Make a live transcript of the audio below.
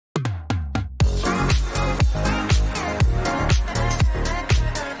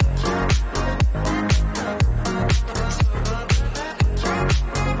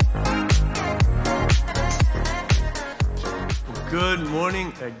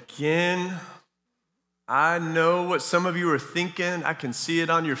again. I know what some of you are thinking. I can see it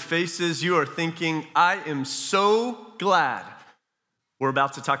on your faces. You are thinking, I am so glad we're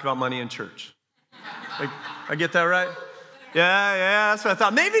about to talk about money in church. I get that right? Yeah, that's what I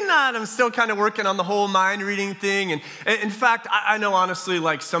thought. Maybe not. I'm still kind of working on the whole mind reading thing. And in fact, I know honestly,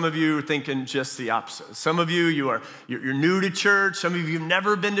 like some of you are thinking just the opposite. Some of you, you're new to church. Some of you have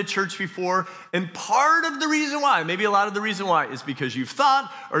never been to church before. And part of the reason why, maybe a lot of the reason why, is because you've thought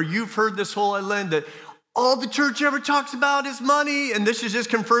or you've heard this whole island that all the church ever talks about is money, and this is just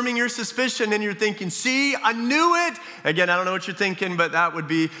confirming your suspicion, and you're thinking, see, I knew it. Again, I don't know what you're thinking, but that would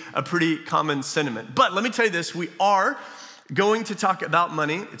be a pretty common sentiment. But let me tell you this, we are going to talk about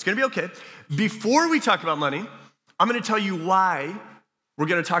money. It's gonna be okay. Before we talk about money, I'm gonna tell you why we're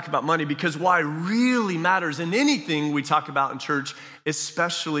gonna talk about money, because why really matters in anything we talk about in church,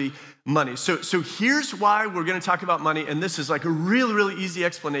 especially money. So here's why we're gonna talk about money, and this is like a really, really easy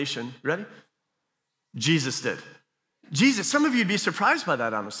explanation. Ready? Jesus did. Jesus, some of you'd be surprised by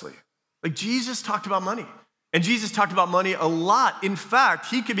that, honestly. Like Jesus talked about money. And Jesus talked about money a lot. In fact,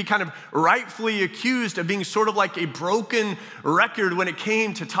 he could be kind of rightfully accused of being sort of like a broken record when it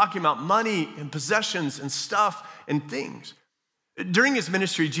came to talking about money and possessions and stuff and things. During his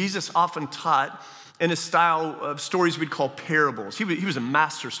ministry, Jesus often taught in a style of stories we'd call parables. He was a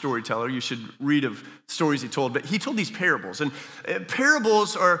master storyteller. You should read of stories he told, but he told these parables. And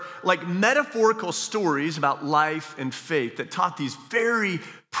parables are like metaphorical stories about life and faith that taught these very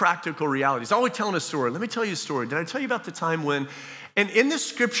practical realities. Always telling a story. Let me tell you a story. Did I tell you about the time when, and in the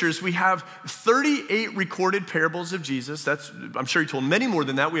scriptures, we have 38 recorded parables of Jesus. I'm sure he told many more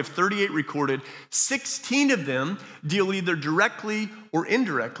than that. We have 38 recorded. 16 of them deal either directly or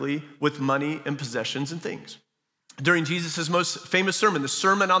indirectly with money and possessions and things. During Jesus' most famous sermon, the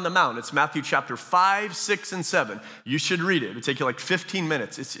Sermon on the Mount, it's Matthew chapter 5, 6, and 7. You should read it. It would take you like 15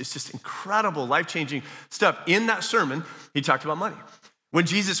 minutes. It's just incredible, life-changing stuff. In that sermon, he talked about money. When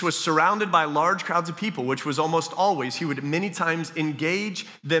Jesus was surrounded by large crowds of people, which was almost always, he would many times engage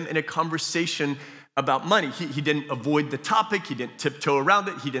them in a conversation about money. He didn't avoid the topic. He didn't tiptoe around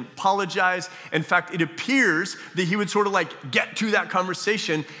it. He didn't apologize. In fact, it appears that he would sort of like get to that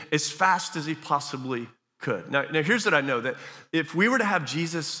conversation as fast as he possibly could. Now here's what I know, that if we were to have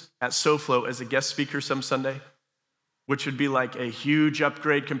Jesus at SoFlo as a guest speaker some Sunday, which would be like a huge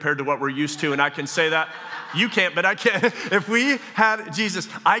upgrade compared to what we're used to, and I can say that. You can't, but I can. If we had Jesus,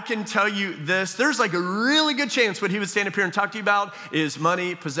 I can tell you this. There's like a really good chance what he would stand up here and talk to you about is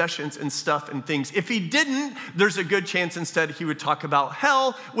money, possessions, and stuff and things. If he didn't, there's a good chance instead he would talk about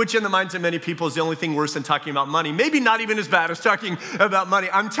hell, which in the minds of many people is the only thing worse than talking about money. Maybe not even as bad as talking about money.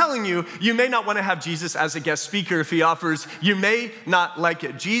 I'm telling you, you may not want to have Jesus as a guest speaker if he offers. You may not like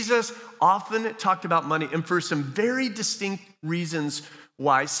it. Jesus often talked about money, and for some very distinct reasons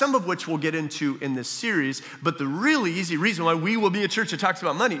why, some of which we'll get into in this series, but the really easy reason why we will be a church that talks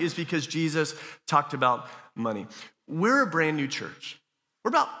about money is because Jesus talked about money. We're a brand new church. We're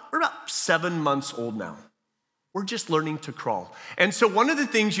about 7 months old now. We're just learning to crawl. And so one of the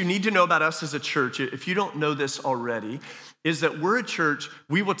things you need to know about us as a church, if you don't know this already, is that we're a church,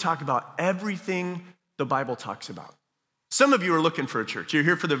 we will talk about everything the Bible talks about. Some of you are looking for a church. You're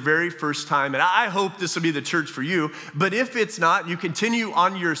here for the very first time, and I hope this will be the church for you. But if it's not, you continue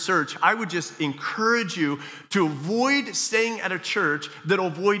on your search. I would just encourage you to avoid staying at a church that will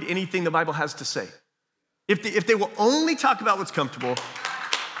avoid anything the Bible has to say. If they will only talk about what's comfortable,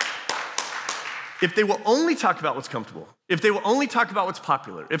 if they will only talk about what's comfortable, if they will only talk about what's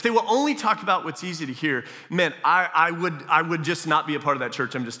popular, if they will only talk about what's easy to hear, man, I would just not be a part of that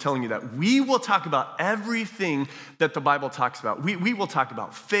church. I'm just telling you that. We will talk about everything that the Bible talks about. We will talk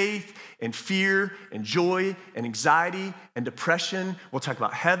about faith and fear and joy and anxiety and depression. We'll talk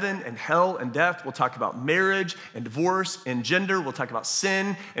about heaven and hell and death. We'll talk about marriage and divorce and gender. We'll talk about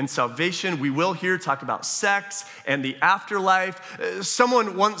sin and salvation. We will here talk about sex and the afterlife.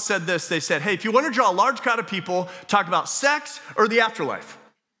 Someone once said this. They said, hey, if you want to draw a large crowd of people, talk about sex or the afterlife.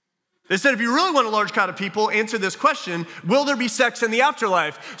 They said, if you really want a large crowd of people, answer this question, will there be sex in the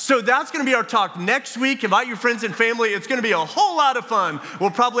afterlife? So that's gonna be our talk next week. Invite your friends and family. It's gonna be a whole lot of fun.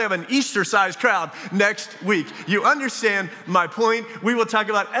 We'll probably have an Easter-sized crowd next week. You understand my point? We will talk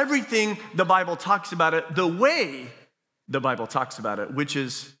about everything the Bible talks about it, the way the Bible talks about it, which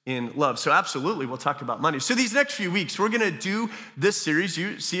is in love. So absolutely, we'll talk about money. So these next few weeks, we're gonna do this series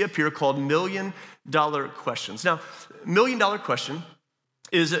you see up here called $1 Million Questions. Now, $1 Million Question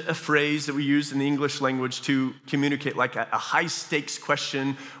is a phrase that we use in the English language to communicate like a high stakes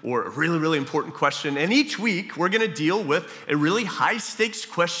question or a really, really important question. And each week we're gonna deal with a really high stakes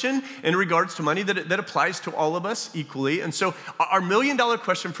question in regards to money that applies to all of us equally. And so our $1 million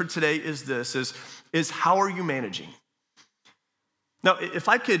question for today is this, is how are you managing? Now, if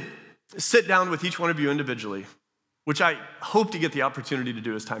I could sit down with each one of you individually, which I hope to get the opportunity to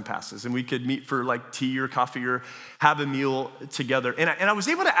do as time passes, and we could meet for like tea or coffee or have a meal together. And I was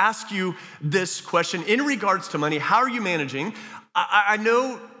able to ask you this question in regards to money. How are you managing? I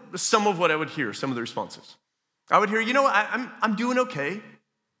know some of what I would hear, some of the responses. I would hear, I'm doing okay.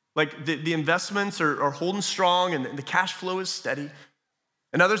 Like the investments are holding strong and the cash flow is steady.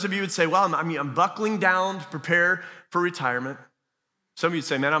 And others of you would say, well, I'm buckling down to prepare for retirement. Some of you would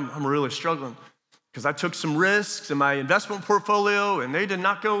say, man, I'm really struggling, because I took some risks in my investment portfolio and they did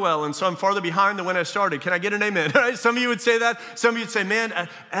not go well. And so I'm farther behind than when I started. Can I get an amen? Right? Some of you would say that. Some of you would say, man,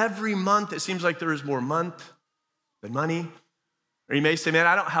 every month it seems like there is more month than money. Or you may say, man,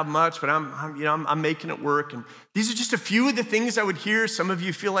 I don't have much, but I'm making it work. And these are just a few of the things I would hear. Some of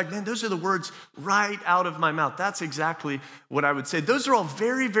you feel like, man, those are the words right out of my mouth. That's exactly what I would say. Those are all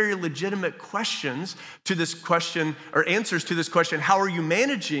very, very legitimate questions to this question, or answers to this question, how are you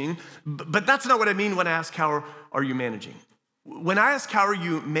managing? But that's not what I mean when I ask, how are you managing? When I ask, how are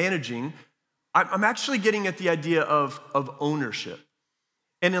you managing, I'm actually getting at the idea of ownership.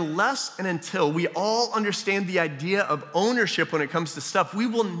 And unless and until we all understand the idea of ownership when it comes to stuff, we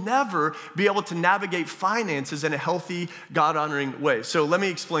will never be able to navigate finances in a healthy, God-honoring way. So let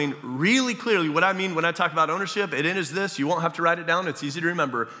me explain really clearly what I mean when I talk about ownership. It is this. You won't have to write it down. It's easy to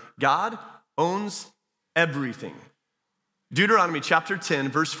remember. God owns everything. Deuteronomy chapter 10,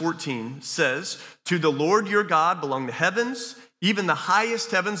 verse 14 says, to the Lord your God belong the heavens, even the highest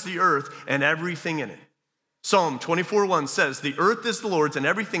heavens, the earth, and everything in it. Psalm 24:1 says, the earth is the Lord's and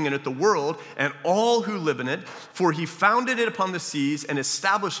everything in it, the world and all who live in it, for he founded it upon the seas and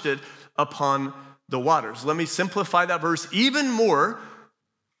established it upon the waters. Let me simplify that verse even more.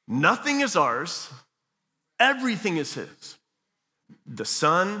 Nothing is ours, everything is his. The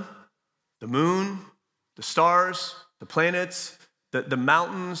sun, the moon, the stars, the planets, the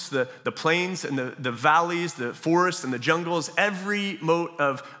mountains, the plains and the valleys, the forests and the jungles, every mote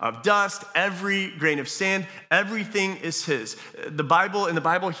of dust, every grain of sand, everything is his. In the Bible,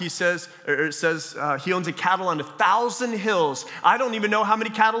 it says he owns a cattle on 1,000 hills. I don't even know how many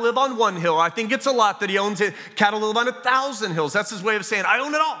cattle live on one hill. I think it's a lot that he owns cattle live on 1,000 hills. That's his way of saying, I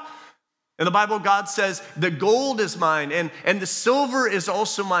own it all. In the Bible, God says, the gold is mine and the silver is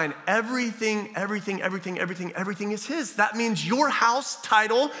also mine. Everything is his. That means your house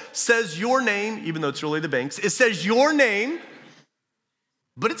title says your name, even though it's really the bank's. It says your name,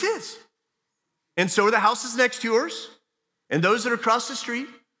 but it's his. And so are the houses next to yours and those that are across the street.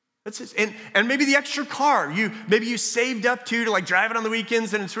 That's his. And maybe the extra car maybe you saved up to like drive it on the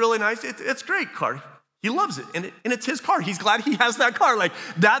weekends and it's really nice. It's a great car. He loves it, and it's his car. He's glad he has that car. Like,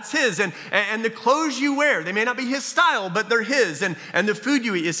 that's his. And the clothes you wear, they may not be his style, but they're his. And the food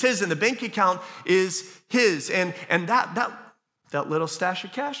you eat is his, and the bank account is his. And that little stash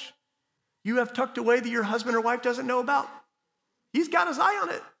of cash you have tucked away that your husband or wife doesn't know about, he's got his eye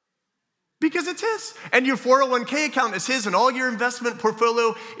on it because it's his. And your 401k account is his, and all your investment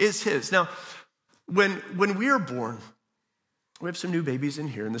portfolio is his. Now, when we are born, we have some new babies in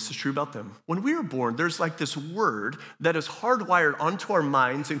here, and this is true about them. When we are born, there's like this word that is hardwired onto our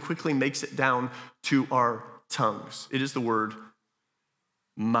minds and quickly makes it down to our tongues. It is the word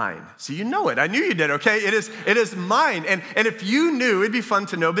mine. So you know it. I knew you did, okay? It is mine. And if you knew, it'd be fun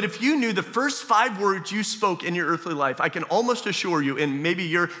to know, but if you knew the first 5 words you spoke in your earthly life, I can almost assure you, in maybe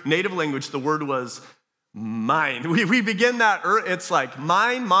your native language, the word was mine. We begin that, it's like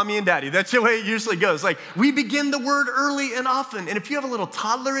mine, mommy, and daddy. That's the way it usually goes. Like, we begin the word early and often. And if you have a little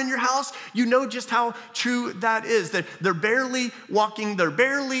toddler in your house, you know just how true that is. That they're barely walking, they're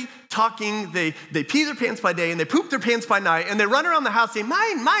barely talking, they pee their pants by day and they poop their pants by night, and they run around the house saying,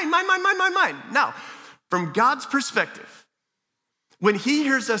 mine, mine, mine, mine, mine, mine, mine. Now, from God's perspective, when he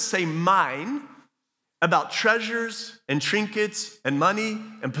hears us say mine, about treasures and trinkets and money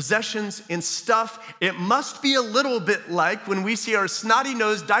and possessions and stuff, it must be a little bit like when we see our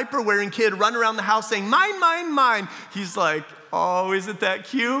snotty-nosed, diaper-wearing kid run around the house saying, mine, mine, mine. He's like, oh, isn't that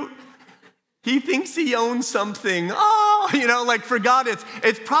cute? He thinks he owns something. Oh, like for God,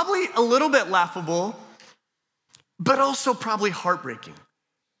 it's probably a little bit laughable, but also probably heartbreaking.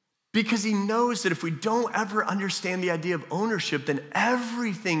 Because he knows that if we don't ever understand the idea of ownership, then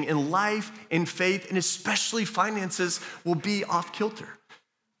everything in life, in faith, and especially finances will be off kilter.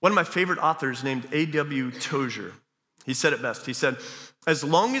 One of my favorite authors named A.W. Tozier, he said it best. He said, as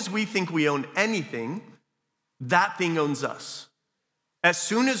long as we think we own anything, that thing owns us. As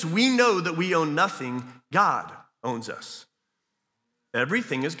soon as we know that we own nothing, God owns us.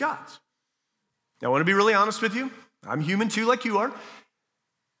 Everything is God's. Now, I want to be really honest with you. I'm human too, like you are.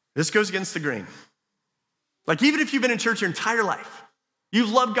 This goes against the grain. Like, even if you've been in church your entire life, you've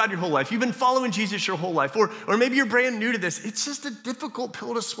loved God your whole life, you've been following Jesus your whole life, or maybe you're brand new to this, it's just a difficult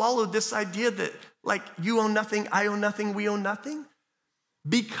pill to swallow, this idea that, like, you own nothing, I own nothing, we own nothing.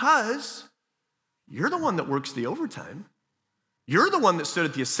 Because you're the one that works the overtime. You're the one that stood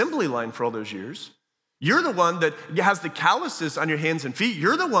at the assembly line for all those years. You're the one that has the calluses on your hands and feet.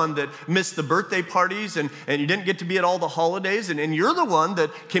 You're the one that missed the birthday parties and you didn't get to be at all the holidays. And you're the one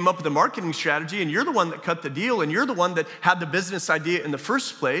that came up with the marketing strategy. And you're the one that cut the deal. And you're the one that had the business idea in the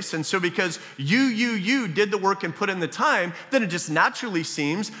first place. And so because you did the work and put in the time, then it just naturally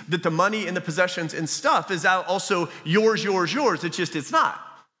seems that the money and the possessions and stuff is also yours. It's not.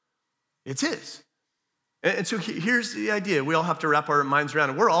 It's his. And so here's the idea. We all have to wrap our minds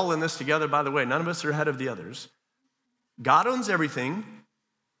around it. We're all in this together, by the way. None of us are ahead of the others. God owns everything.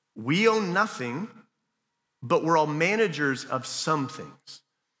 We own nothing, but we're all managers of some things.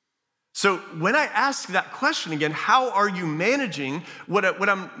 So when I ask that question again, how are you managing? What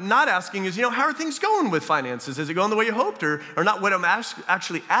I'm not asking is, how are things going with finances? Is it going the way you hoped or not? What I'm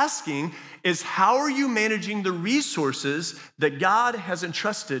actually asking is, how are you managing the resources that God has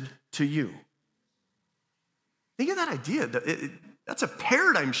entrusted to you? Think of that idea. That's a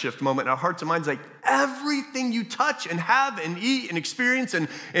paradigm shift moment in our hearts and minds. Like, everything you touch and have and eat and experience and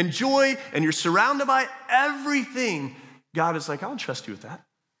enjoy and you're surrounded by, everything, God is like, I'll entrust you with that.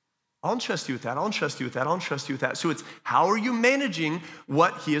 I'll entrust you with that. I'll entrust you with that. I'll entrust you with that. So it's, how are you managing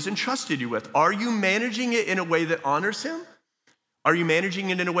what he has entrusted you with? Are you managing it in a way that honors him? Are you managing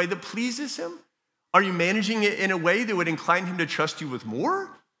it in a way that pleases him? Are you managing it in a way that would incline him to trust you with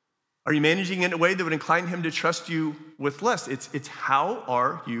more? Are you managing it in a way that would incline him to trust you with less? It's how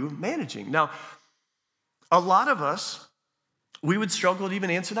are you managing? Now, a lot of us, we would struggle to even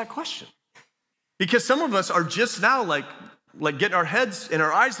answer that question. Because some of us are just now like getting our heads and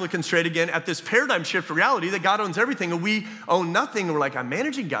our eyes looking straight again at this paradigm shift reality that God owns everything and we own nothing. And we're like, I'm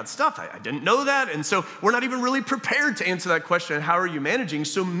managing God's stuff. I didn't know that. And so we're not even really prepared to answer that question. How are you managing?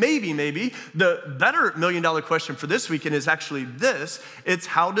 So maybe the better $1 million question for this weekend is actually this. It's,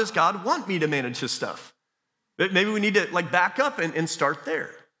 how does God want me to manage his stuff? Maybe we need to back up and start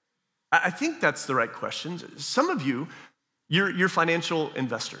there. I think that's the right question. Some of you're financial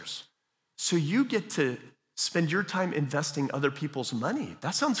investors. So you get to spend your time investing other people's money.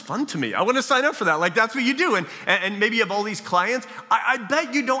 That sounds fun to me. I want to sign up for that. That's what you do. And maybe you have all these clients. I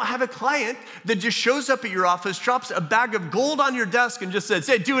bet you don't have a client that just shows up at your office, drops a bag of gold on your desk and just says,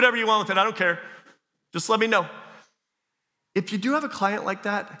 hey, do whatever you want with it. I don't care. Just let me know. If you do have a client like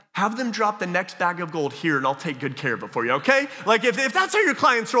that, have them drop the next bag of gold here and I'll take good care of it for you, okay? If that's how your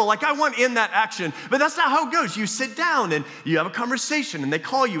clients roll, I want in that action. But that's not how it goes. You sit down and you have a conversation and they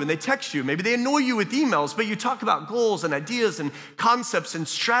call you and they text you. Maybe they annoy you with emails, but you talk about goals and ideas and concepts and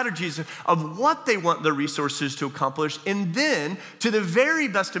strategies of what they want the resources to accomplish. And then, to the very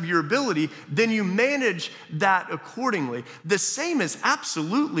best of your ability, then you manage that accordingly. The same is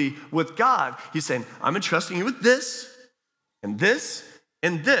absolutely with God. He's saying, I'm entrusting you with this, and this,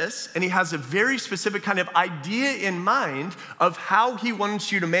 and this, and he has a very specific kind of idea in mind of how he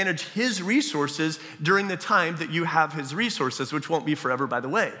wants you to manage his resources during the time that you have his resources, which won't be forever, by the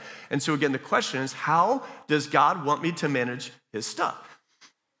way. And so again, the question is, how does God want me to manage his stuff?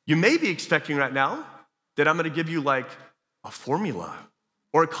 You may be expecting right now that I'm gonna give you a formula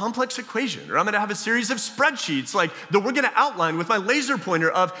or a complex equation, or I'm gonna have a series of spreadsheets that we're gonna outline with my laser pointer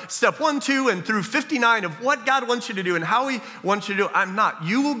of step 1, 2, and through 59 of what God wants you to do and how he wants you to do it. I'm not.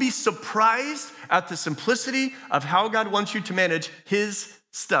 You will be surprised at the simplicity of how God wants you to manage his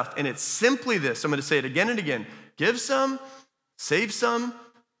stuff. And it's simply this. I'm gonna say it again and again. Give some, save some,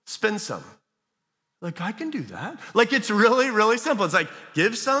 spend some. I can do that. It's really, really simple. It's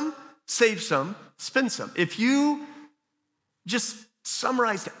give some, save some, spend some. If you just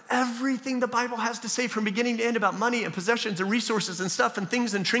summarized everything the Bible has to say from beginning to end about money and possessions and resources and stuff and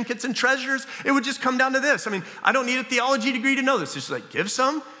things and trinkets and treasures, it would just come down to this. I don't need a theology degree to know this. It's just give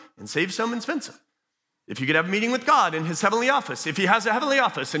some and save some and spend some. If you could have a meeting with God in his heavenly office, if he has a heavenly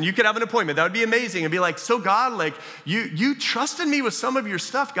office and you could have an appointment, that would be amazing. And be so God, you trusted me with some of your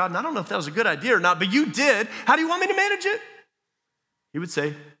stuff, God, and I don't know if that was a good idea or not, but you did. How do you want me to manage it? He would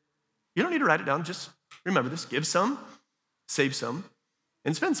say, you don't need to write it down. Just remember this. Give some, save some,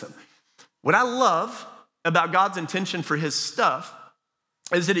 and spend some. What I love about God's intention for his stuff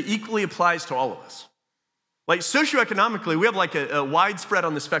is that it equally applies to all of us. Like socioeconomically, we have like a widespread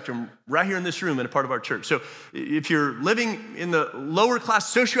on the spectrum right here in this room and a part of our church. So if you're living in the lower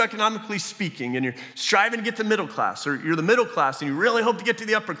class, socioeconomically speaking, and you're striving to get to middle class, or you're the middle class and you really hope to get to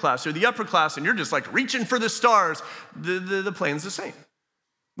the upper class, or the upper class and you're just like reaching for the stars, the plan's the same.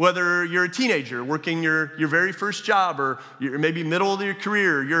 Whether you're a teenager working your very first job, or you're maybe middle of your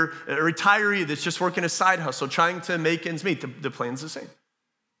career, you're a retiree that's just working a side hustle, trying to make ends meet, the plan's the same.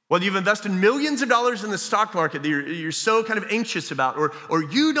 Whether you've invested millions of dollars in the stock market that you're so kind of anxious about, or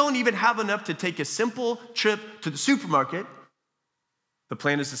you don't even have enough to take a simple trip to the supermarket, the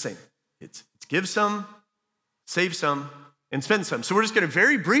plan is the same. It's give some, save some, and spend some. So we're just going to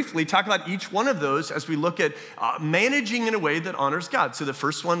very briefly talk about each one of those as we look at managing in a way that honors God. So the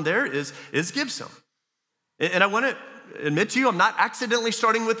first one there is give some. And I want to admit to you, I'm not accidentally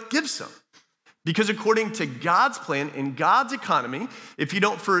starting with give some. Because according to God's plan in God's economy, if you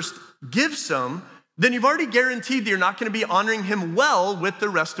don't first give some, then you've already guaranteed that you're not going to be honoring him well with the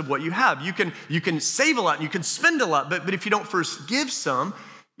rest of what you have. You can save a lot, and you can spend a lot, but if you don't first give some,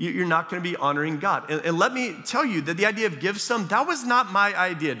 you're not going to be honoring God. And let me tell you that the idea of give some, that was not my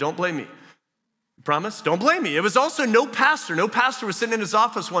idea. Don't blame me. Promise? Don't blame me. It was also no pastor. No pastor was sitting in his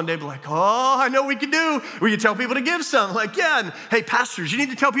office one day like, oh, I know what we can do. We can tell people to give some. Like, yeah, and hey, pastors, you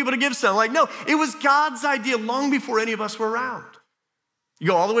need to tell people to give some. Like, no, it was God's idea long before any of us were around. You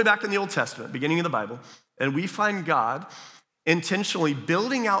go all the way back in the Old Testament, beginning of the Bible, and we find God intentionally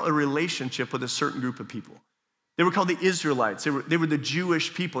building out a relationship with a certain group of people. They were called the Israelites. They were the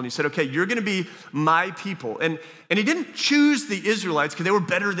Jewish people. And he said, okay, you're going to be my people. And he didn't choose the Israelites because they were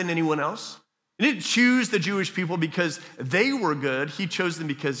better than anyone else. He didn't choose the Jewish people because they were good. He chose them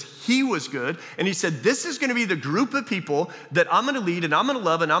because he was good. And he said, this is going to be the group of people that I'm going to lead and I'm going to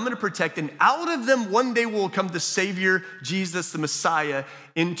love and I'm going to protect. And out of them, one day will come the Savior, Jesus, the Messiah,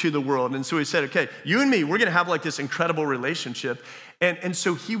 into the world. And so he said, okay, you and me, we're going to have like this incredible relationship. And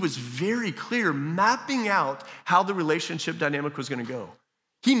so he was very clear, mapping out how the relationship dynamic was going to go.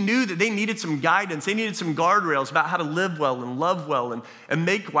 He knew that they needed some guidance. They needed some guardrails about how to live well and love well and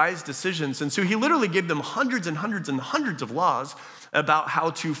make wise decisions. And so he literally gave them hundreds and hundreds and hundreds of laws about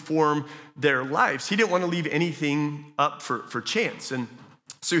how to form their lives. He didn't want to leave anything up for chance. And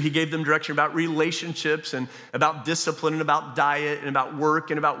so he gave them direction about relationships and about discipline and about diet and about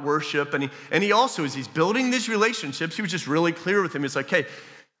work and about worship. And he also, as he's building these relationships, he was just really clear with them. He's like, hey,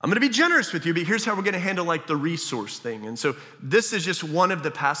 I'm going to be generous with you, but here's how we're going to handle like the resource thing. And so this is just one of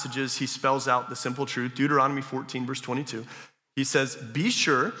the passages he spells out the simple truth. Deuteronomy 14, verse 22. He says, be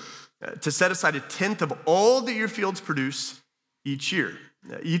sure to set aside 1/10 of all that your fields produce each year.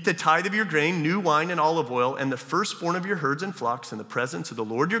 Eat the tithe of your grain, new wine and olive oil, and the firstborn of your herds and flocks in the presence of the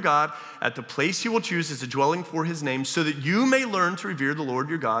Lord your God at the place he will choose as a dwelling for his name, so that you may learn to revere the Lord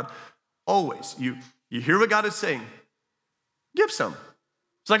your God always. You hear what God is saying? Give some.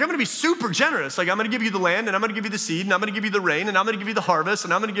 It's like, I'm going to be super generous. Like, I'm going to give you the land, and I'm going to give you the seed, and I'm going to give you the rain, and I'm going to give you the harvest,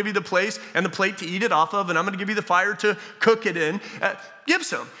 and I'm going to give you the place and the plate to eat it off of, and I'm going to give you the fire to cook it in. Give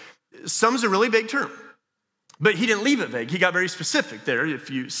some. Some's a really vague term, but he didn't leave it vague. He got very specific there. If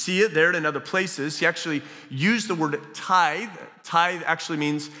you see it there in other places, he actually used the word tithe. Tithe actually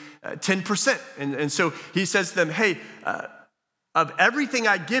means 10%. And so he says to them, hey, of everything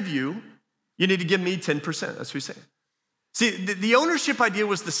I give you, you need to give me 10%. That's what he's saying. See, the ownership idea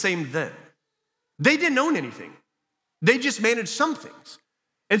was the same then. They didn't own anything. They just managed some things.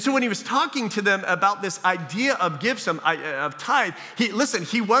 And so when he was talking to them about this idea of give some, of tithe,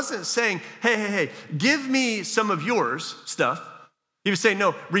 he wasn't saying, hey, give me some of yours stuff. He was saying,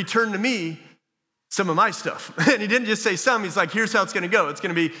 no, return to me some of my stuff. And he didn't just say some. He's like, here's how it's going to go. It's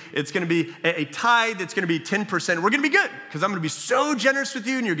going to be a tithe. It's going to be 10%. We're going to be good because I'm going to be so generous with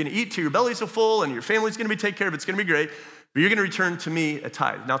you, and you're going to eat till your bellies are full, and your family's going to be taken care of. It's going to be great. But you're going to return to me a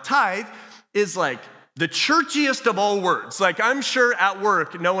tithe. Now, tithe is like the churchiest of all words. Like, I'm sure at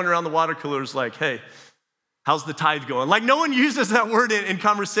work, no one around the water cooler is like, hey, how's the tithe going? Like, no one uses that word in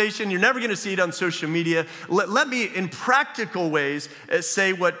conversation. You're never going to see it on social media. Let me, in practical ways,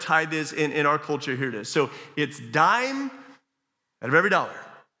 say what tithe is in our culture. Here it is. So it's dime out of every dollar.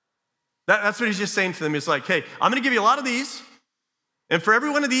 That's what he's just saying to them. He's like, hey, I'm going to give you a lot of these. And for every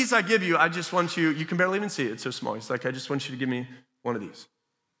one of these I give you, I just want you can barely even see it. It's so small. He's like, I just want you to give me one of these.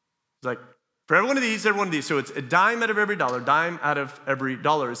 He's like, for every one of these, every one of these. So it's a dime out of every dollar, dime out of every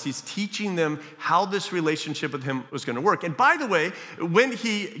dollar. As he's teaching them how this relationship with him was going to work. And by the way, when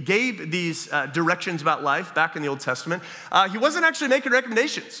he gave these directions about life back in the Old Testament, he wasn't actually making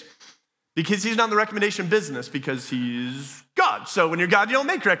recommendations because he's not in the recommendation business because he's God. So when you're God, you don't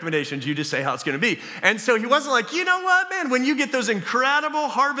make recommendations. You just say how it's going to be. And so he wasn't like, you know what, man, when you get those incredible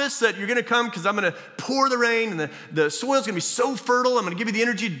harvests that you're going to come because I'm going to pour the rain and the soil's going to be so fertile. I'm going to give you the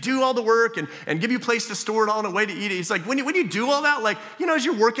energy to do all the work and give you a place to store it all and a way to eat it. He's like, when you do all that, like, as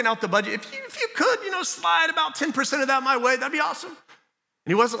you're working out the budget, if you could, slide about 10% of that my way, that'd be awesome.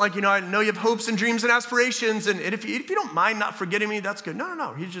 And he wasn't like, I know you have hopes and dreams and aspirations, and if you don't mind not forgetting me, that's good.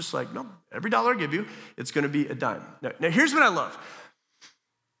 No. He's just like, no, every dollar I give you, it's going to be a dime. Now, here's what I love.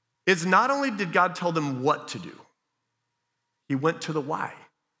 It's not only did God tell them what to do, he went to the why.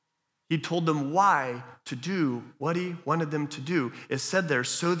 He told them why to do what he wanted them to do. It said there,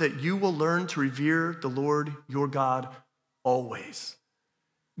 so that you will learn to revere the Lord your God always.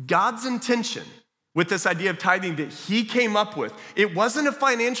 God's intention with this idea of tithing that he came up with, it wasn't a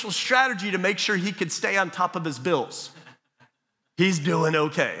financial strategy to make sure he could stay on top of his bills. He's doing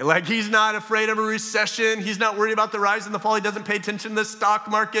okay. Like, he's not afraid of a recession. He's not worried about the rise and the fall. He doesn't pay attention to the stock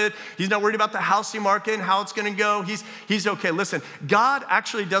market. He's not worried about the housing market and how it's going to go. He's okay. Listen, God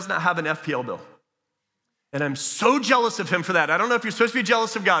actually does not have an FPL bill. And I'm so jealous of him for that. I don't know if you're supposed to be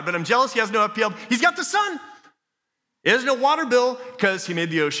jealous of God, but I'm jealous he has no FPL. He's got the sun. He has no water bill because he made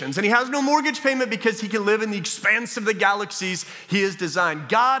the oceans. And he has no mortgage payment because he can live in the expanse of the galaxies he has designed.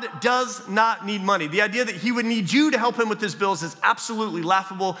 God does not need money. The idea that he would need you to help him with his bills is absolutely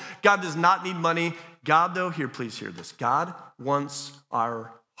laughable. God does not need money. God, though, please hear this. God wants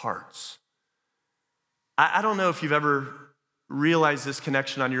our hearts. I don't know if you've ever realized this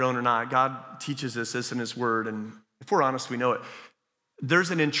connection on your own or not. God teaches us this in his word. And if we're honest, we know it.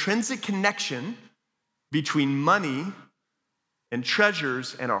 There's an intrinsic connection between money and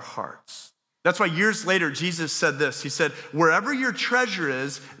treasures and our hearts. That's why years later, Jesus said this. He said, wherever your treasure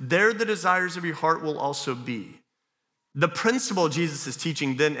is, there the desires of your heart will also be. The principle Jesus is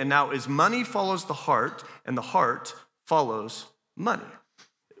teaching then and now is money follows the heart, and the heart follows money.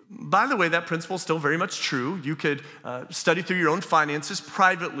 By the way, that principle is still very much true. You could study through your own finances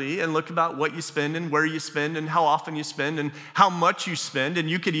privately and look about what you spend and where you spend and how often you spend and how much you spend. And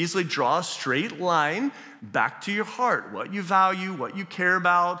you could easily draw a straight line back to your heart, what you value, what you care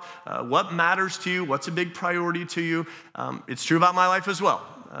about, what matters to you, what's a big priority to you. It's true about my life as well.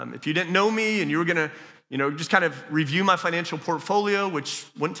 If you didn't know me and you were going to just kind of review my financial portfolio, which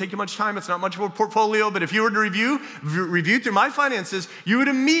wouldn't take you much time. It's not much of a portfolio, but if you were to review through my finances, you would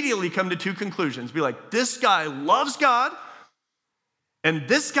immediately come to two conclusions. Be like, this guy loves God, and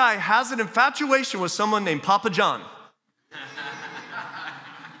this guy has an infatuation with someone named Papa John.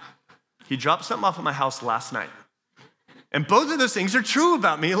 He dropped something off at my house last night. And both of those things are true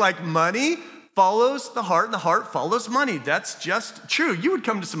about me, like money follows the heart and the heart follows money. That's just true. You would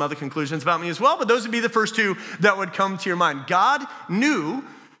come to some other conclusions about me as well, but those would be the first two that would come to your mind. God knew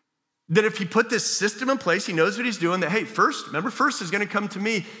that if he put this system in place, he knows what he's doing, that, hey, first is going to come to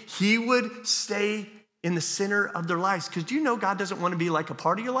me. He would stay in the center of their lives. Because do you know God doesn't want to be like a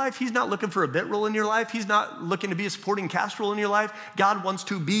part of your life? He's not looking for a bit role in your life. He's not looking to be a supporting cast role in your life. God wants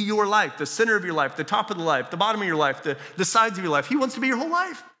to be your life, the center of your life, the top of the life, the bottom of your life, the sides of your life. He wants to be your whole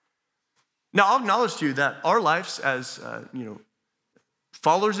life. Now, I'll acknowledge to you that our lives as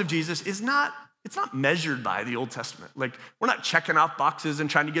followers of Jesus it's not measured by the Old Testament. Like, we're not checking off boxes and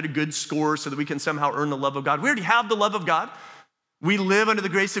trying to get a good score so that we can somehow earn the love of God. We already have the love of God. We live under the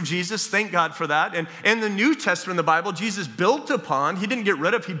grace of Jesus. Thank God for that. And in the New Testament, the Bible, Jesus built upon, he didn't get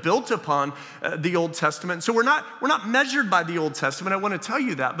rid of, he built upon the Old Testament. So we're not measured by the Old Testament. I want to tell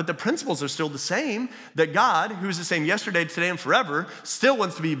you that, but the principles are still the same, that God, who's the same yesterday, today, and forever, still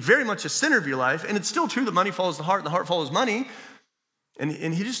wants to be very much a center of your life. And it's still true that money follows the heart and the heart follows money.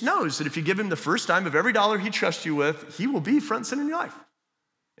 And he just knows that if you give him the first dime of every dollar he trusts you with, he will be front and center in your life.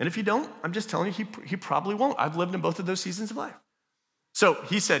 And if you don't, I'm just telling you, he probably won't. I've lived in both of those seasons of life. So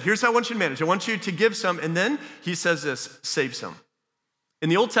he said, here's how I want you to manage. I want you to give some, and then he says this, save some. In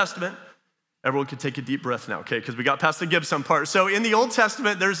the Old Testament, everyone could take a deep breath now, okay, because we got past the give some part. So in the Old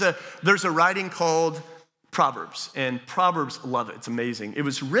Testament, there's a writing called Proverbs, and Proverbs, love it, it's amazing. It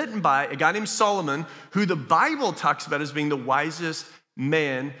was written by a guy named Solomon, who the Bible talks about as being the wisest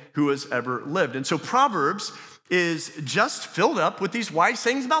man who has ever lived. And so Proverbs is just filled up with these wise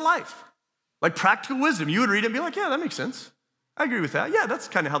sayings about life, like practical wisdom. You would read it and be like, yeah, that makes sense. I agree with that. Yeah, that's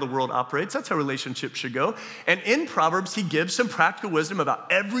kind of how the world operates. That's how relationships should go. And in Proverbs, he gives some practical wisdom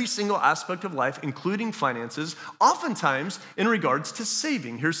about every single aspect of life, including finances, oftentimes in regards to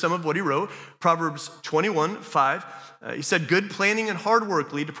saving. Here's some of what he wrote. Proverbs 21:5. He said, good planning and hard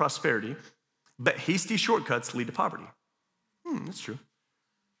work lead to prosperity, but hasty shortcuts lead to poverty. That's true.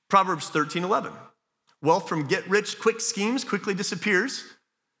 Proverbs 13:11. Wealth from get-rich-quick schemes quickly disappears.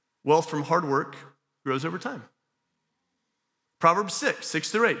 Wealth from hard work grows over time. Proverbs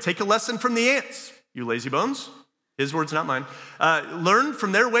 6:6-8. Take a lesson from the ants, you lazy bones. His words, not mine. Learn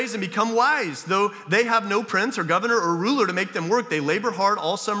from their ways and become wise. Though they have no prince or governor or ruler to make them work, they labor hard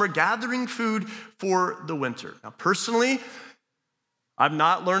all summer, gathering food for the winter. Now, personally, I've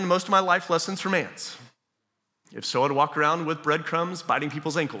not learned most of my life lessons from ants. If so, I'd walk around with breadcrumbs, biting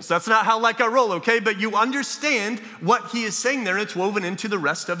people's ankles. That's not how I roll, okay? But you understand what he is saying there, and it's woven into the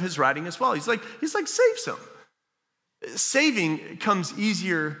rest of his writing as well. He's like, save some. Saving comes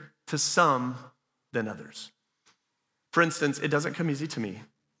easier to some than others. For instance, it doesn't come easy to me.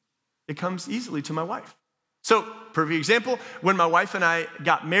 It comes easily to my wife. So, perfect example, when my wife and I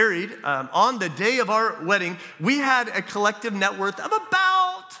got married, on the day of our wedding, we had a collective net worth of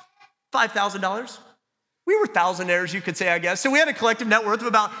about $5,000. We were thousandaires, you could say, I guess. So we had a collective net worth of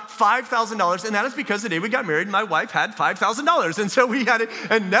about $5,000, and that is because the day we got married, my wife had $5,000. And so we had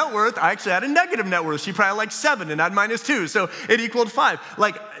a net worth. I actually had a negative net worth. She probably had like 7, and I had -2, so it equaled 5.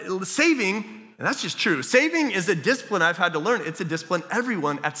 Like saving, and that's just true. Saving is a discipline I've had to learn. It's a discipline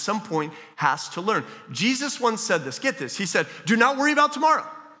everyone at some point has to learn. Jesus once said this, get this. He said, do not worry about tomorrow.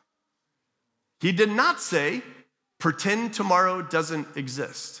 He did not say, pretend tomorrow doesn't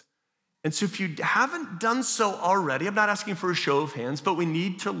exist. And so if you haven't done so already, I'm not asking for a show of hands, but we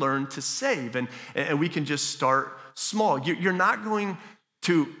need to learn to save. And we can just start small. You're not going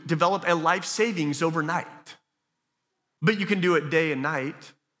to develop a life savings overnight, but you can do it day and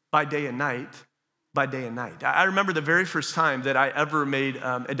night, by day and night, by day and night. I remember the very first time that I ever made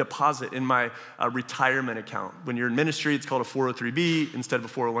a deposit in my retirement account. When you're in ministry, it's called a 403B instead of a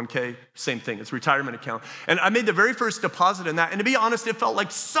 401k. Same thing, it's a retirement account. And I made the very first deposit in that. And to be honest, it felt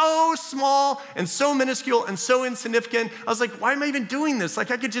like so small and so minuscule and so insignificant. I was like, why am I even doing this?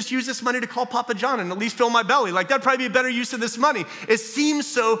 Like I could just use this money to call Papa John and at least fill my belly. Like that'd probably be a better use of this money. It seems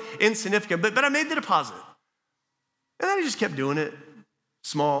so insignificant, but I made the deposit. And then I just kept doing it,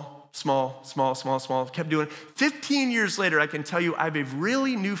 small, kept doing it. 15 years later, I can tell you I have a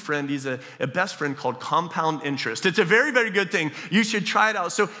really new friend. He's a best friend called compound interest. It's a very, very good thing. You should try it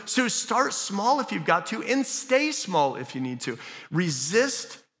out. So start small if you've got to and stay small if you need to.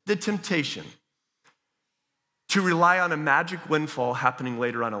 Resist the temptation to rely on a magic windfall happening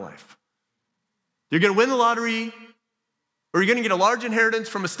later on in life. You're going to win the lottery or you're going to get a large inheritance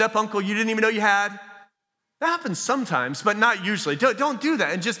from a step uncle you didn't even know you had. That happens sometimes, but not usually. Don't do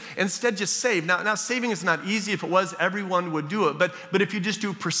that, and instead just save. Now saving is not easy. If it was, everyone would do it. But if you just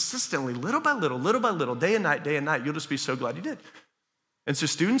do it persistently, little by little, day and night, you'll just be so glad you did. And so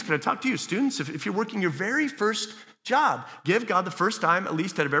students, can I talk to you? Students, if you're working your very first job, give God the first dime at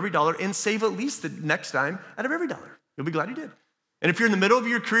least out of every dollar and save at least the next dime out of every dollar. You'll be glad you did. And if you're in the middle of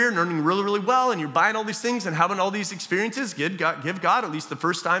your career and earning really, really well and you're buying all these things and having all these experiences, give God at least the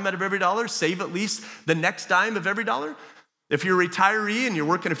first dime out of every dollar, save at least the next dime of every dollar. If you're a retiree and you're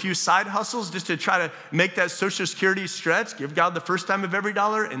working a few side hustles just to try to make that Social Security stretch, give God the first dime of every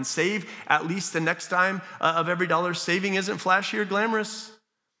dollar and save at least the next dime of every dollar. Saving isn't flashy or glamorous,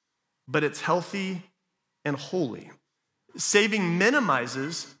 but it's healthy and holy. Saving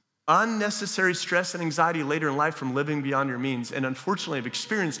minimizes unnecessary stress and anxiety later in life from living beyond your means. And unfortunately, I've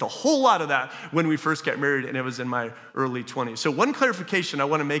experienced a whole lot of that when we first got married, and it was in my early 20s. So one clarification I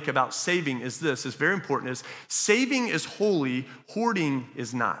want to make about saving is this, is very important, is saving is holy, hoarding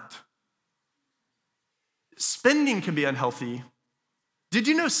is not. Spending can be unhealthy. Did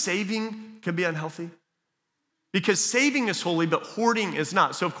you know saving can be unhealthy? Because saving is holy, but hoarding is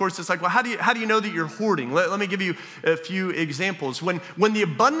not. So of course it's like, well, how do you know that you're hoarding? Let me give you a few examples. When the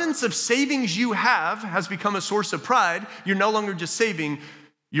abundance of savings you have has become a source of pride, you're no longer just saving,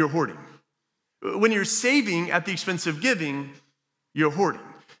 you're hoarding. When you're saving at the expense of giving, you're hoarding.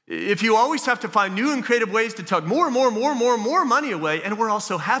 If you always have to find new and creative ways to tug more money away, and we're all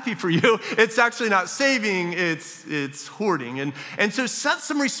so happy for you, it's actually not saving, it's hoarding. And so set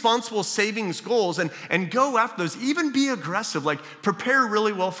some responsible savings goals and go after those. Even be aggressive, like prepare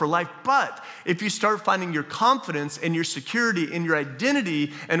really well for life. But if you start finding your confidence and your security and your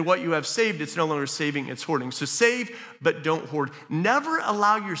identity and what you have saved, it's no longer saving, it's hoarding. So save, but don't hoard. Never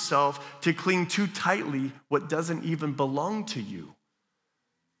allow yourself to cling too tightly what doesn't even belong to you.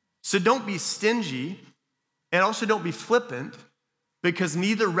 So don't be stingy, and also don't be flippant, because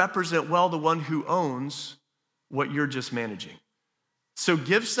neither represent well the one who owns what you're just managing. So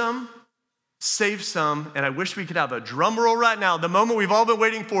give some, save some, and I wish we could have a drum roll right now, the moment we've all been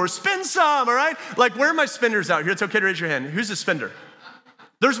waiting for. Spend some, all right? Like, where are my spenders out here? It's okay to raise your hand. Who's a spender?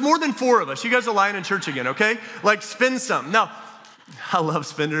 There's more than 4 of us. You guys are lying in church again, okay? Like, spend some. Now, I love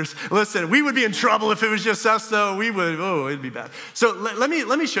spenders. Listen, we would be in trouble if it was just us, though. It'd be bad. So let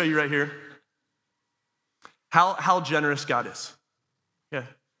me show you right here. how generous God is. Yeah.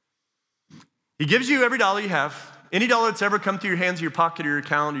 He gives you every dollar you have. Any dollar that's ever come through your hands, or your pocket, or your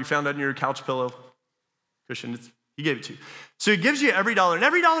account, or you found it in your couch pillow cushion, he gave it to you. So he gives you every dollar. And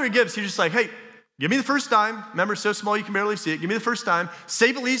every dollar he gives, he's just like, hey, give me the first dime. Remember, it's so small you can barely see it. Give me the first dime.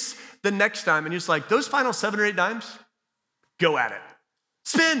 Save at least the next dime. And he's like, those final 7 or 8 dimes, go at it.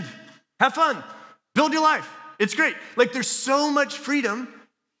 Spend. Have fun. Build your life. It's great. Like, there's so much freedom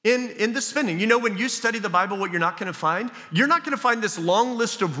in the spending. You know, when you study the Bible, what you're not going to find? You're not going to find this long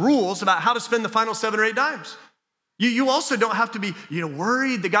list of rules about how to spend the final 7 or 8 dimes. You also don't have to be,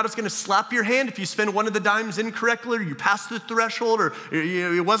 worried that God is going to slap your hand if you spend one of the dimes incorrectly, or you passed the threshold, or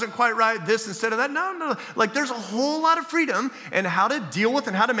it wasn't quite right, this instead of that. No. Like, there's a whole lot of freedom in how to deal with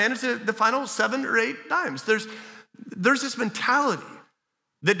and how to manage the final 7 or 8 dimes. There's this mentality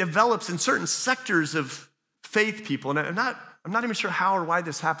that develops in certain sectors of faith people, and I'm not even sure how or why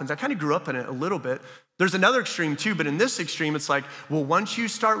this happens. I kind of grew up in it a little bit. There's another extreme too, but in this extreme, it's like, well, once you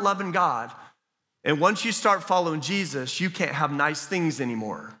start loving God, and once you start following Jesus, you can't have nice things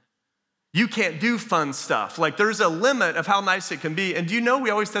anymore. You can't do fun stuff. Like, there's a limit of how nice it can be. And do you know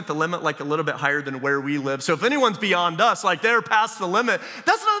we always set the limit like a little bit higher than where we live? So if anyone's beyond us, like they're past the limit,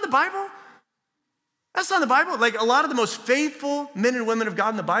 that's not in the Bible. That's not in the Bible. Like, a lot of the most faithful men and women of God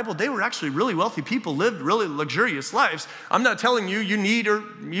in the Bible, they were actually really wealthy people, lived really luxurious lives. I'm not telling you need or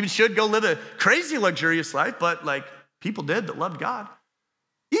even should go live a crazy luxurious life, but like, people did that loved God.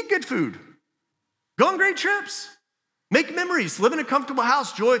 Eat good food. Go on great trips. Make memories. Live in a comfortable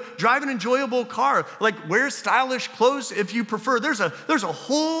house. Drive an enjoyable car. Like, wear stylish clothes if you prefer. There's a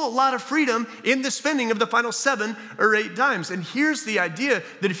whole lot of freedom in the spending of the final 7 or 8 dimes. And here's the idea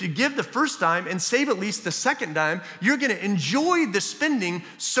that if you give the first dime and save at least the second dime, you're going to enjoy the spending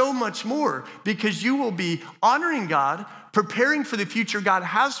so much more, because you will be honoring God, preparing for the future God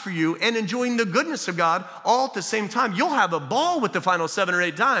has for you, and enjoying the goodness of God all at the same time. You'll have a ball with the final 7 or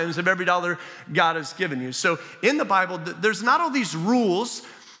 8 dimes of every dollar God has given you. So in the Bible, there's not all these rules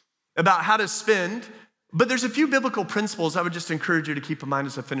about how to spend, but there's a few biblical principles I would just encourage you to keep in mind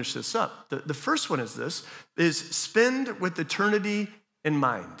as I finish this up. The first one is this, is spend with eternity in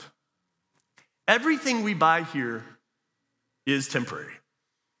mind. Everything we buy here is temporary.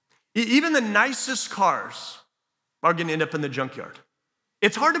 Even the nicest cars are going to end up in the junkyard.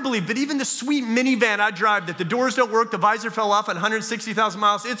 It's hard to believe, but even the sweet minivan I drive that the doors don't work, the visor fell off at 160,000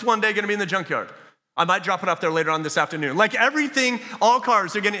 miles, it's one day going to be in the junkyard. I might drop it off there later on this afternoon. Like, everything, all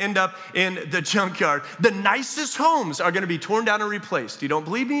cars are going to end up in the junkyard. The nicest homes are going to be torn down and replaced. You don't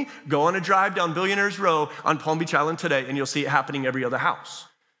believe me? Go on a drive down Billionaires Row on Palm Beach Island today, and you'll see it happening every other house.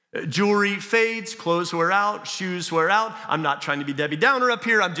 Jewelry fades, clothes wear out, shoes wear out. I'm not trying to be Debbie Downer up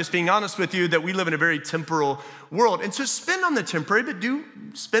here. I'm just being honest with you that we live in a very temporal world. And so spend on the temporary, but do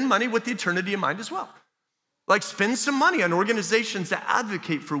spend money with the eternity in mind as well. Like, spend some money on organizations that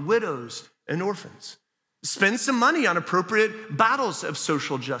advocate for widows and orphans. Spend some money on appropriate battles of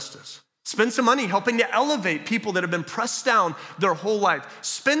social justice. Spend some money helping to elevate people that have been pressed down their whole life.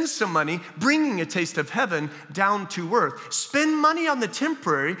 Spend some money bringing a taste of heaven down to earth. Spend money on the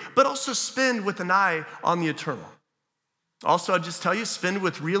temporary, but also spend with an eye on the eternal. Also, I'll just tell you, spend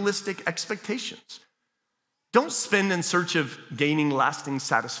with realistic expectations. Don't spend in search of gaining lasting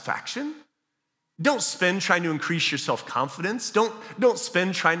satisfaction. Don't spend trying to increase your self-confidence. Don't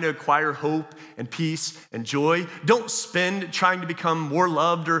spend trying to acquire hope and peace and joy. Don't spend trying to become more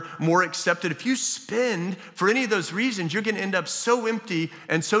loved or more accepted. If you spend for any of those reasons, you're going to end up so empty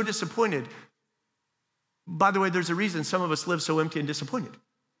and so disappointed. By the way, there's a reason some of us live so empty and disappointed,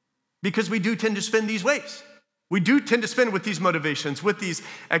 because we do tend to spend these ways. We do tend to spend with these motivations, with these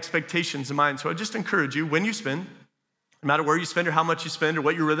expectations in mind. So I just encourage you, when you spend, no matter where you spend or how much you spend or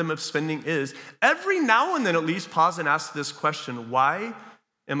what your rhythm of spending is, every now and then at least pause and ask this question: why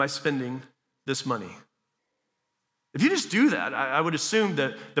am I spending this money? If you just do that, I would assume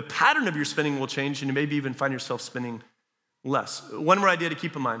that the pattern of your spending will change, and you maybe even find yourself spending less. One more idea to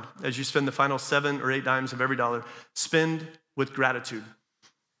keep in mind as you spend the final 7 or 8 dimes of every dollar: spend with gratitude.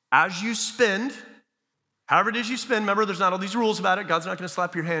 As you spend, however it is you spend, remember, there's not all these rules about it. God's not going to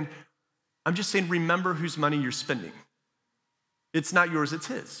slap your hand. I'm just saying, remember whose money you're spending. It's not yours, it's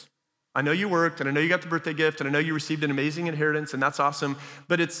his. I know you worked, and I know you got the birthday gift, and I know you received an amazing inheritance, and that's awesome,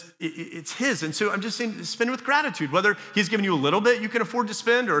 but it's his. And so I'm just saying, spend with gratitude. Whether he's given you a little bit you can afford to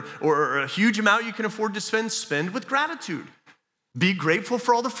spend or a huge amount you can afford to spend with gratitude. Be grateful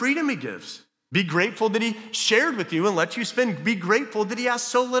for all the freedom he gives. Be grateful that he shared with you and let you spend. Be grateful that he asked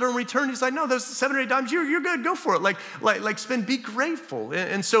so little in return. He's like, no, those 7 or 8 times, you're good, go for it. Like spend, be grateful.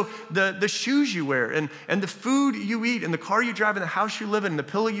 And so the shoes you wear and the food you eat and the car you drive and the house you live in and the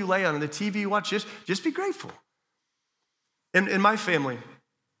pillow you lay on and the TV you watch, just be grateful. In my family,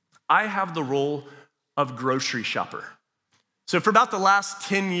 I have the role of grocery shopper. So for about the last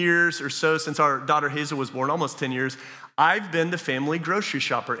 10 years or so, since our daughter Hazel was born, almost 10 years, I've been the family grocery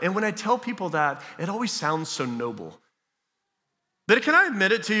shopper. And when I tell people that, it always sounds so noble. But can I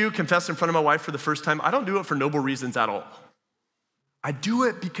admit it to you, confess in front of my wife for the first time, I don't do it for noble reasons at all. I do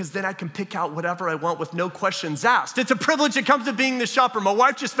it because then I can pick out whatever I want with no questions asked. It's a privilege that comes to being the shopper. My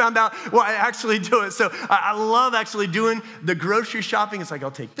wife just found out I actually do it. So I love actually doing the grocery shopping. It's like, I'll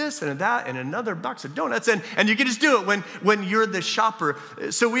take this and that and another box of donuts. And you can just do it when you're the shopper.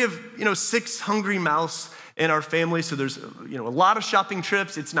 So we have, 6 hungry mouths in our family. So there's, a lot of shopping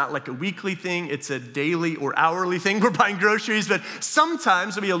trips. It's not like a weekly thing. It's a daily or hourly thing. We're buying groceries, but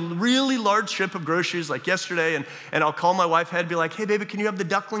sometimes it'll be a really large trip of groceries like yesterday. And I'll call my wife ahead and be like, hey, baby, can you have the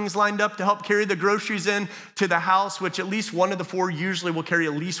ducklings lined up to help carry the groceries in to the house, which at least one of the 4 usually will carry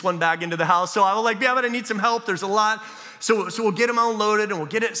at least 1 bag into the house. So I was like, yeah, but I need some help. There's a lot. So we'll get them unloaded and we'll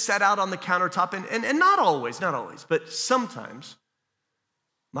get it set out on the countertop. And not always, but sometimes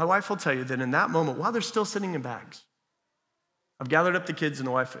my wife will tell you that in that moment, while they're still sitting in bags, I've gathered up the kids and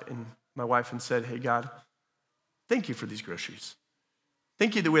my wife and said, hey, God, thank you for these groceries.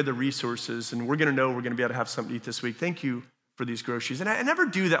 Thank you that we have the resources and we're going to be able to have something to eat this week. Thank you for these groceries. And I never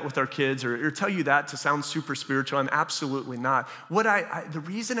do that with our kids or tell you that to sound super spiritual. I'm absolutely not. The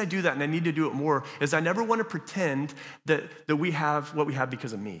reason I do that, and I need to do it more, is I never want to pretend that we have what we have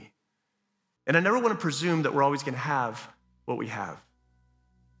because of me. And I never want to presume that we're always going to have what we have.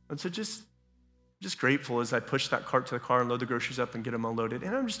 And so just grateful as I push that cart to the car and load the groceries up and get them unloaded.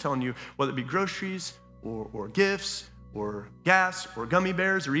 And I'm just telling you, whether it be groceries or gifts or gas or gummy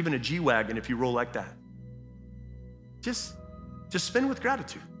bears or even a G-Wagon if you roll like that, just spend with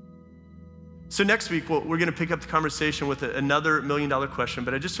gratitude. So next week, we're going to pick up the conversation with another $1 million question,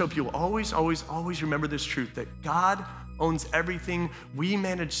 but I just hope you'll always, always, always remember this truth, that God owns everything. We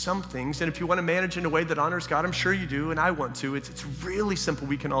manage some things, and if you want to manage in a way that honors God, I'm sure you do, and I want to. It's really simple.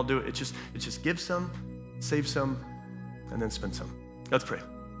 We can all do it. It's just give some, save some, and then spend some. Let's pray.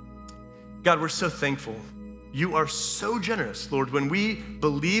 God, we're so thankful. You are so generous, Lord, when we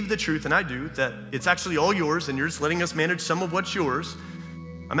believe the truth, and I do, that it's actually all yours, and you're just letting us manage some of what's yours.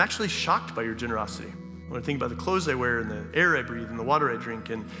 I'm actually shocked by your generosity. When I think about the clothes I wear and the air I breathe and the water I drink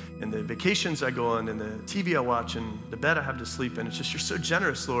and the vacations I go on and the TV I watch and the bed I have to sleep in, it's just, you're so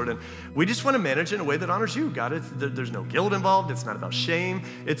generous, Lord. And we just want to manage it in a way that honors you, God. There's no guilt involved. It's not about shame.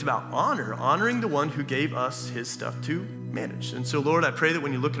 It's about honoring the one who gave us his stuff to manage. And so, Lord, I pray that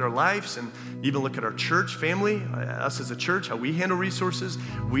when you look at our lives and even look at our church family, us as a church, how we handle resources,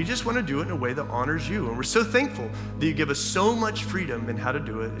 we just want to do it in a way that honors you. And we're so thankful that you give us so much freedom in how to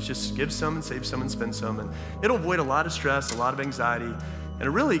do it. It's just give some and save some and spend some. And it'll avoid a lot of stress, a lot of anxiety, and it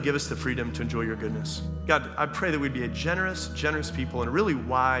really give us the freedom to enjoy your goodness. God, I pray that we'd be a generous people and a really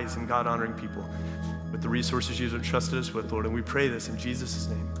wise and God-honoring people with the resources you've entrusted us with, Lord. And we pray this in Jesus'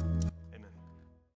 name.